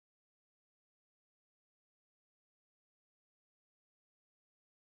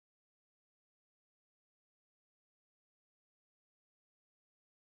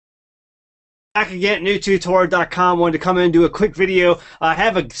Back again at newtotorah.com. Wanted to come in and do a quick video. I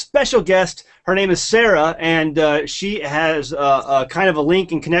have a special guest. Her name is Sarah, and she has a kind of a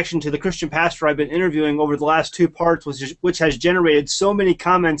link and connection to the Christian pastor I've been interviewing over the last two parts, which has generated so many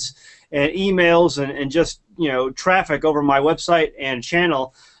comments and emails and just traffic over my website and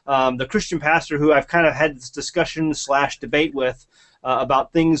channel. The Christian pastor who I've kind of had this discussion slash debate with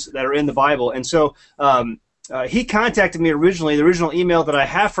about things that are in the Bible, and so he contacted me originally. The original email that I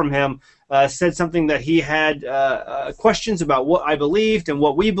have from him said something that he had questions about what I believed and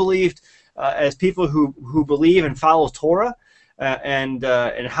what we believed as people who believe and follow Torah, and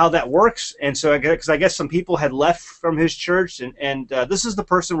how that works. And so, because I guess some people had left from his church, and this is the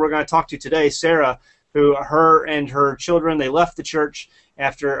person we're going to talk to today, Sarah, who her and her children, they left the church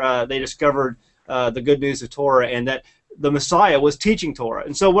after they discovered the good news of Torah and that the Messiah was teaching Torah.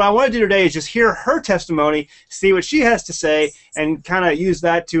 And so what I want to do today is just hear her testimony, see what she has to say, and kind of use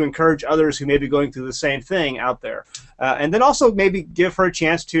that to encourage others who may be going through the same thing out there. And then also maybe give her a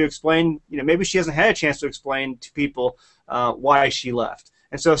chance to explain, maybe she hasn't had a chance to explain to people why she left.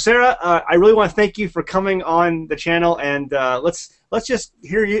 And so Sarah, I really want to thank you for coming on the channel, and let's just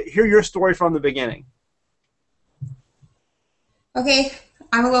hear your story from the beginning. Okay,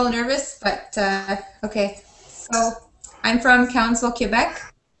 I'm a little nervous, but okay. So I'm from Council,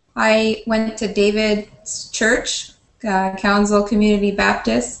 Quebec. I went to David's church, Council Community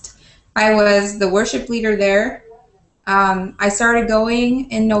Baptist. I was the worship leader there. I started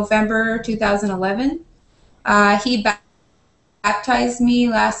going in November 2011. He baptized me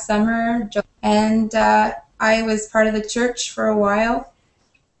last summer, and I was part of the church for a while.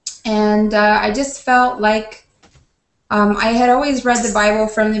 And I just felt like I had always read the Bible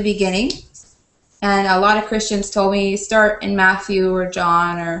from the beginning. And a lot of Christians told me start in Matthew or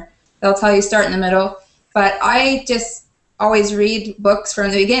John, or they'll tell you start in the middle. But I just always read books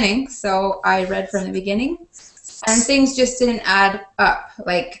from the beginning, so I read from the beginning. And things just didn't add up.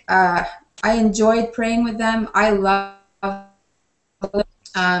 Like, I enjoyed praying with them. I love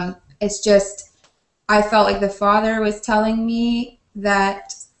it's just, I felt like the Father was telling me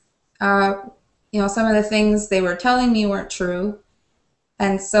that, some of the things they were telling me weren't true.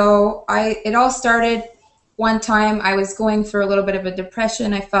 And so it all started one time. I was going through a little bit of a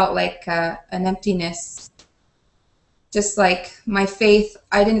depression. I felt like an emptiness, just like my faith.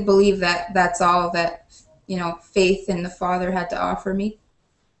 I didn't believe that that's all that, faith in the Father had to offer me.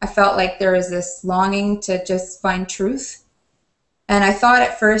 I felt like there was this longing to just find truth. And I thought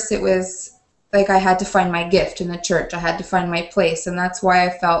at first it was like I had to find my gift in the church. I had to find my place. And that's why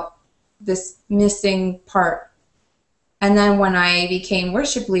I felt this missing part. And then when I became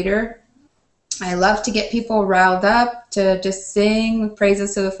worship leader, I loved to get people riled up to just sing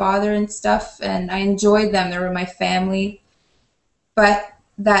praises to the Father and stuff, and I enjoyed them. They were my family. But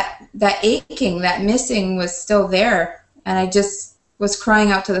that aching, that missing was still there, and I just was crying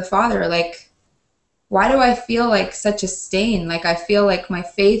out to the Father, like, why do I feel like such a stain? Like, I feel like my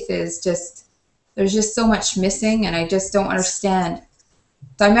faith is just, there's just so much missing, and I just don't understand.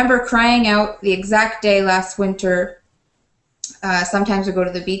 So I remember crying out the exact day last winter. Sometimes we go to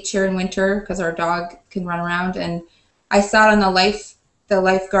the beach here in winter because our dog can run around, and I sat on the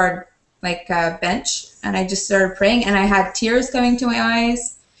lifeguard bench, and I just started praying, and I had tears coming to my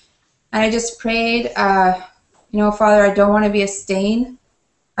eyes, and I just prayed, Father, I don't want to be a stain.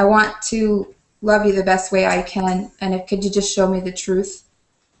 I want to love you the best way I can, and could you just show me the truth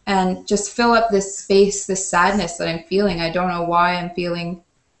and just fill up this space, this sadness that I'm feeling. I don't know why I'm feeling.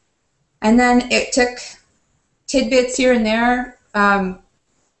 And then it took tidbits here and there,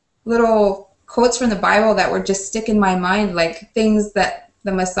 little quotes from the Bible that would just stick in my mind, like things that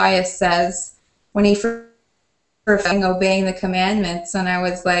the Messiah says when he first obeying the commandments, and I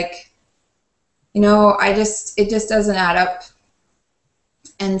was like, it just doesn't add up.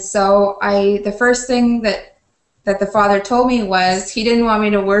 And so the first thing that the Father told me was he didn't want me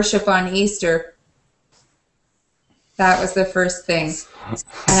to worship on Easter. That was the first thing.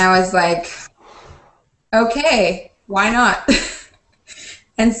 And I was like, okay, why not?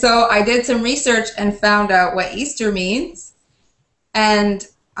 And so I did some research and found out what Easter means. And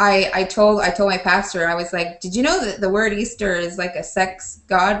I told my pastor, I was like, did you know that the word Easter is like a sex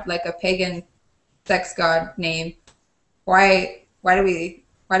god, like a pagan sex god name? Why do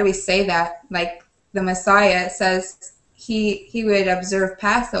we say that? Like, the Messiah says he would observe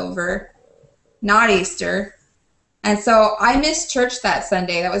Passover, not Easter. And so I missed church that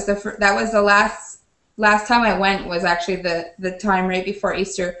Sunday. That was the last time I went, was actually the time right before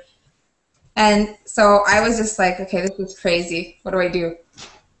Easter. And so I was just like, okay, this is crazy. What do I do?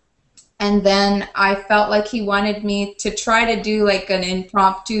 And then I felt like he wanted me to try to do like an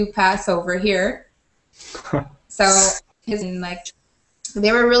impromptu Passover here. So his like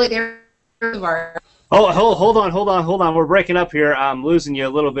they were Oh, hold on. We're breaking up here. I'm losing you a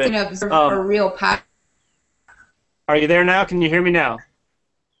little bit. going to observe a real Passover. Are you there now? Can you hear me now?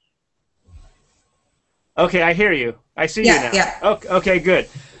 Okay, I hear you. I see you now. Yeah. Okay, good.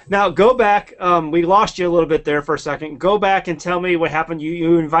 Now go back. We lost you a little bit there for a second. Go back and tell me what happened.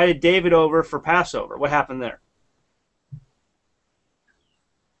 You invited David over for Passover. What happened there?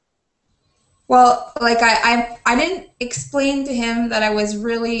 Well, like I didn't explain to him that I was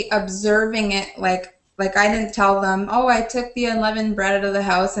really observing it. Like I didn't tell them, oh, I took the unleavened bread out of the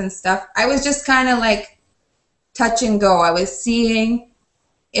house and stuff. I was just kind of like touch and go. I was seeing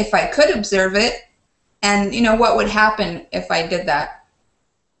if I could observe it, and what would happen if I did that.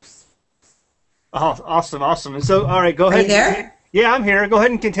 Oh, awesome. And so, all right, go ahead. Are you there? Yeah, I'm here. Go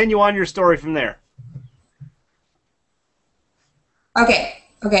ahead and continue on your story from there. Okay.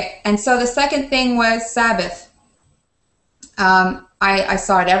 And so the second thing was Sabbath. I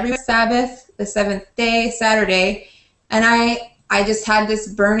saw it every Sabbath, the seventh day, Saturday, and I just had this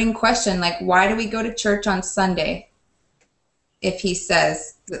burning question, like, why do we go to church on Sunday if he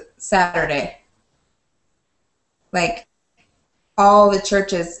says Saturday? Like, all the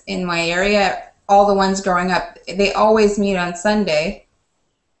churches in my area, all the ones growing up, they always meet on Sunday,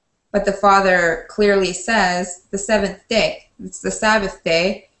 but the Father clearly says the seventh day. It's the Sabbath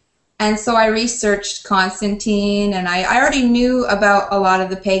day. And so I researched Constantine, and I already knew about a lot of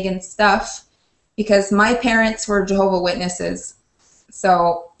the pagan stuff because my parents were Jehovah's Witnesses.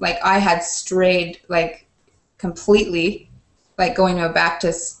 So, like, I had strayed, like, completely, like, going to a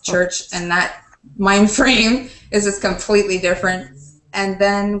Baptist church, and that mind frame is just completely different. And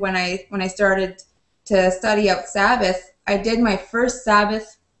then when I started to study out Sabbath, I did my first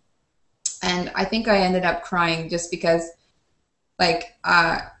Sabbath, and I think I ended up crying just because, like,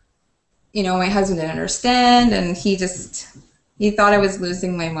 my husband didn't understand, and he thought I was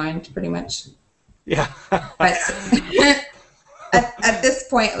losing my mind, pretty much. Yeah. But at this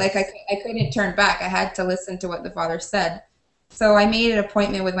point, like, I couldn't turn back. I had to listen to what the Father said. So I made an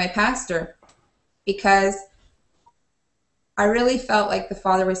appointment with my pastor because I really felt like the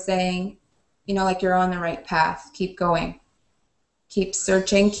Father was saying, like, you're on the right path. Keep going. Keep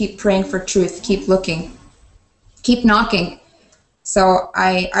searching. Keep praying for truth. Keep looking. Keep knocking. So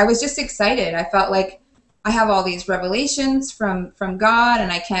I was just excited. I felt like I have all these revelations from God,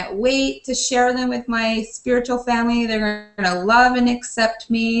 and I can't wait to share them with my spiritual family. They're going to love and accept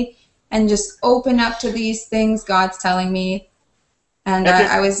me and just open up to these things God's telling me. And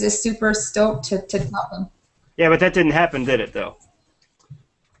I was just super stoked to tell them. Yeah, but that didn't happen, did it, though?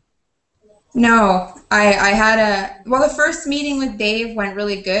 No. I had the first meeting with Dave went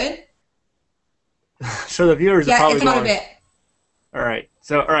really good. So the viewers are probably going... Yeah, it's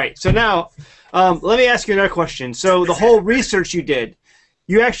All right. So now, let me ask you another question. So the whole research you did,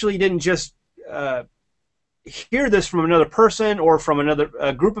 you actually didn't just hear this from another person or from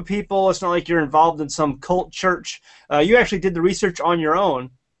another group of people. It's not like you're involved in some cult church. You actually did the research on your own.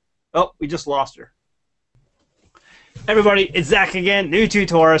 Oh, we just lost her. Everybody, it's Zach again, New to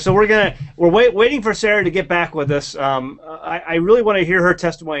Torah. So we're waiting for Sarah to get back with us. I really want to hear her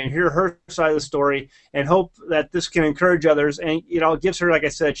testimony and hear her side of the story, and hope that this can encourage others, and it gives her, like I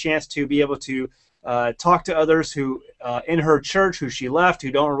said, a chance to be able to talk to others who in her church who she left,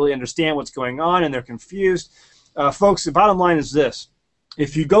 who don't really understand what's going on and they're confused. Folks, the bottom line is this: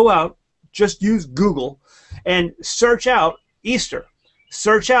 if you go out, just use Google and search out Easter,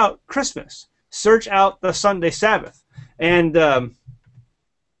 search out Christmas, search out the Sunday Sabbath. And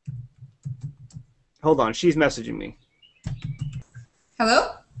hold on, she's messaging me.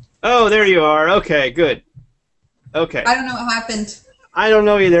 Hello? Oh, there you are. Okay, good. Okay. I don't know what happened. I don't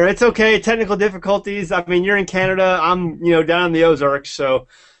know either. It's okay. Technical difficulties. I mean, you're in Canada. I'm, down in the Ozarks. So,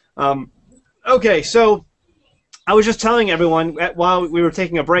 okay. So, I was just telling everyone while we were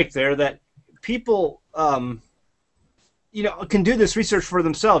taking a break there that people, can do this research for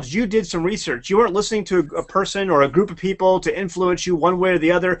themselves. You did some research. You weren't listening to a person or a group of people to influence you one way or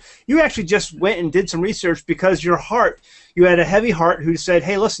the other. You actually just went and did some research because you had a heavy heart who said,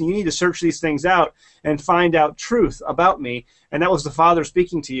 hey, listen, you need to search these things out and find out truth about me. And that was the Father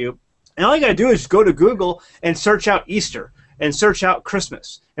speaking to you. And all you got to do is go to Google and search out Easter and search out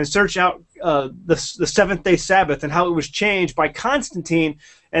Christmas and search out the seventh-day Sabbath and how it was changed by Constantine.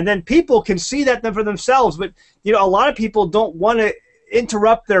 And then people can see that for themselves. But, a lot of people don't want to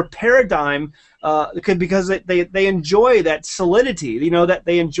interrupt their paradigm because they enjoy that solidity, that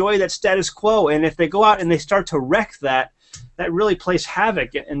they enjoy that status quo. And if they go out and they start to wreck that, that really plays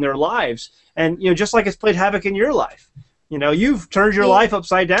havoc in their lives. And just like it's played havoc in your life, you've turned your life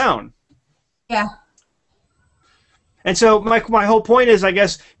upside down. Yeah. And so my whole point is, I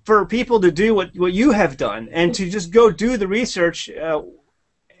guess, for people to do what you have done and to just go do the research.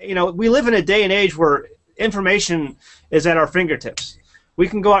 We live in a day and age where information is at our fingertips. We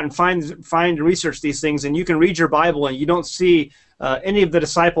can go out and find and research these things, and you can read your Bible, and you don't see any of the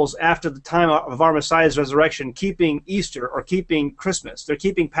disciples after the time of our Messiah's resurrection keeping Easter or keeping Christmas. They're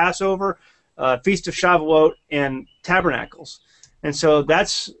keeping Passover, Feast of Shavuot, and Tabernacles. And so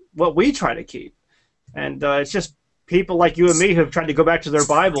that's what we try to keep. And it's just people like you and me who have tried to go back to their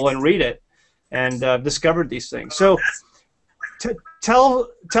Bible and read it and discovered these things. So tell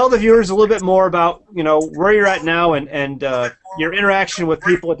the viewers a little bit more about where you're at now and your interaction with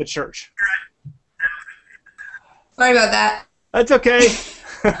people at the church. Sorry about that. That's okay.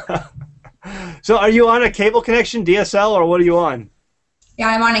 So are you on a cable connection, DSL, or what are you on? Yeah,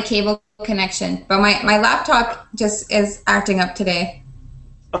 I'm on a cable connection, but my laptop just is acting up today.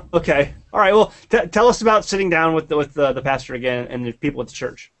 Okay. All right. Well, tell us about sitting down with the pastor again and the people at the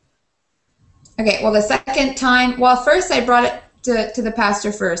church. Okay. Well, the second time, first I brought it to the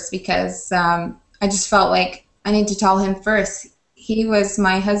pastor first because I just felt like I need to tell him first. He was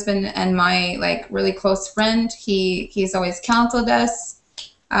my husband and my really close friend. He's always counseled us.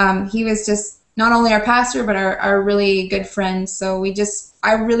 He was just not only our pastor but our really good friend. So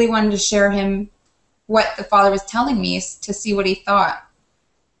I really wanted to share him what the Father was telling me to see what he thought.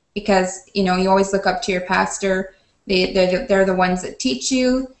 Because, you always look up to your pastor. They're the ones that teach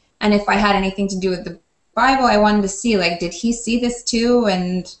you. And if I had anything to do with the Bible, I wanted to see, did he see this too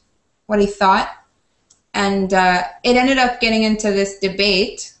and what he thought? And it ended up getting into this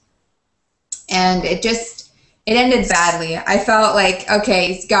debate. And it ended badly. I felt like, okay,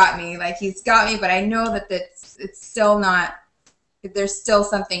 he's got me. But I know that it's still not, there's still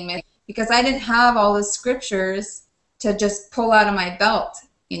something missing. Because I didn't have all the scriptures to just pull out of my belt.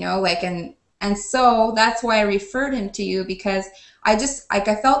 And so that's why I referred him to you, because I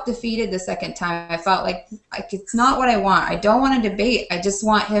felt defeated the second time. I felt like it's not what I want. I don't want to debate. I just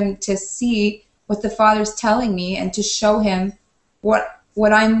want him to see what the Father's telling me and to show him what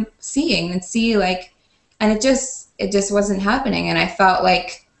I'm seeing and see and it just wasn't happening. And I felt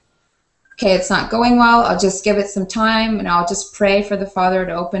like, okay, it's not going well. I'll just give it some time and I'll just pray for the Father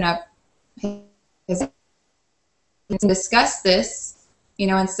to open up his and discuss this.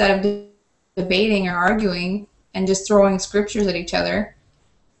 Instead of debating or arguing and just throwing scriptures at each other.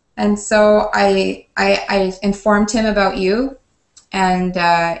 And so I informed him about you and,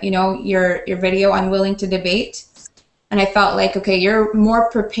 your video, Unwilling to Debate. And I felt like, okay, you're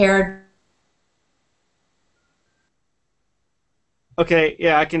more prepared. Okay,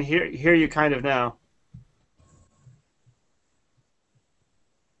 yeah, I can hear you kind of now.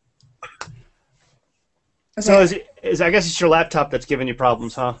 Okay. So I guess it's your laptop that's giving you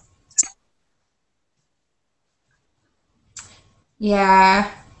problems, huh?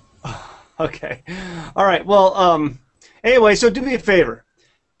 Yeah. Okay. All right. Well, anyway, so do me a favor.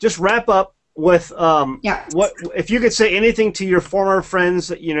 Just wrap up with what if you could say anything to your former friends,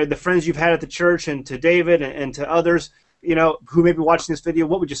 the friends you've had at the church, and to David and to others, who may be watching this video.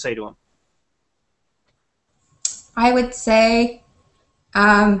 What would you say to them? I would say,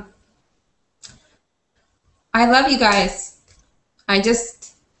 I love you guys. I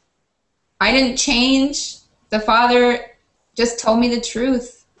didn't change. The Father just told me the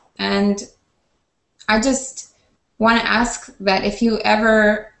truth. And I just want to ask that if you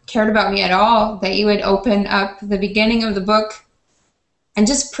ever cared about me at all, that you would open up the beginning of the book and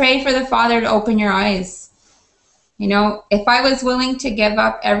just pray for the Father to open your eyes. If I was willing to give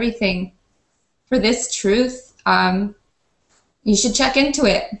up everything for this truth, you should check into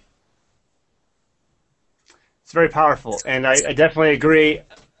it. It's very powerful, and I definitely agree.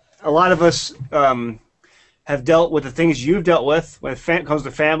 A lot of us have dealt with the things you've dealt with when it comes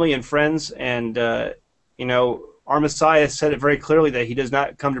to family and friends, and our Messiah said it very clearly that he does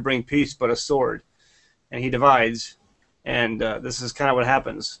not come to bring peace but a sword, and he divides. And this is kind of what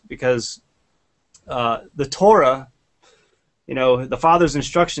happens because the Torah, the Father's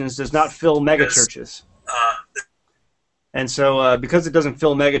instructions, does not fill megachurches. And so because it doesn't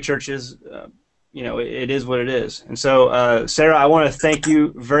fill megachurches, it is what it is. And so, Sarah, I want to thank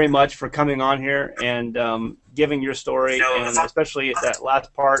you very much for coming on here and giving your story, and especially that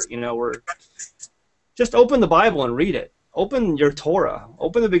last part, where just open the Bible and read it. Open your Torah.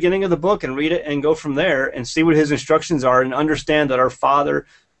 Open the beginning of the book and read it and go from there and see what his instructions are and understand that our Father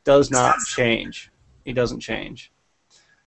does not change. He doesn't change.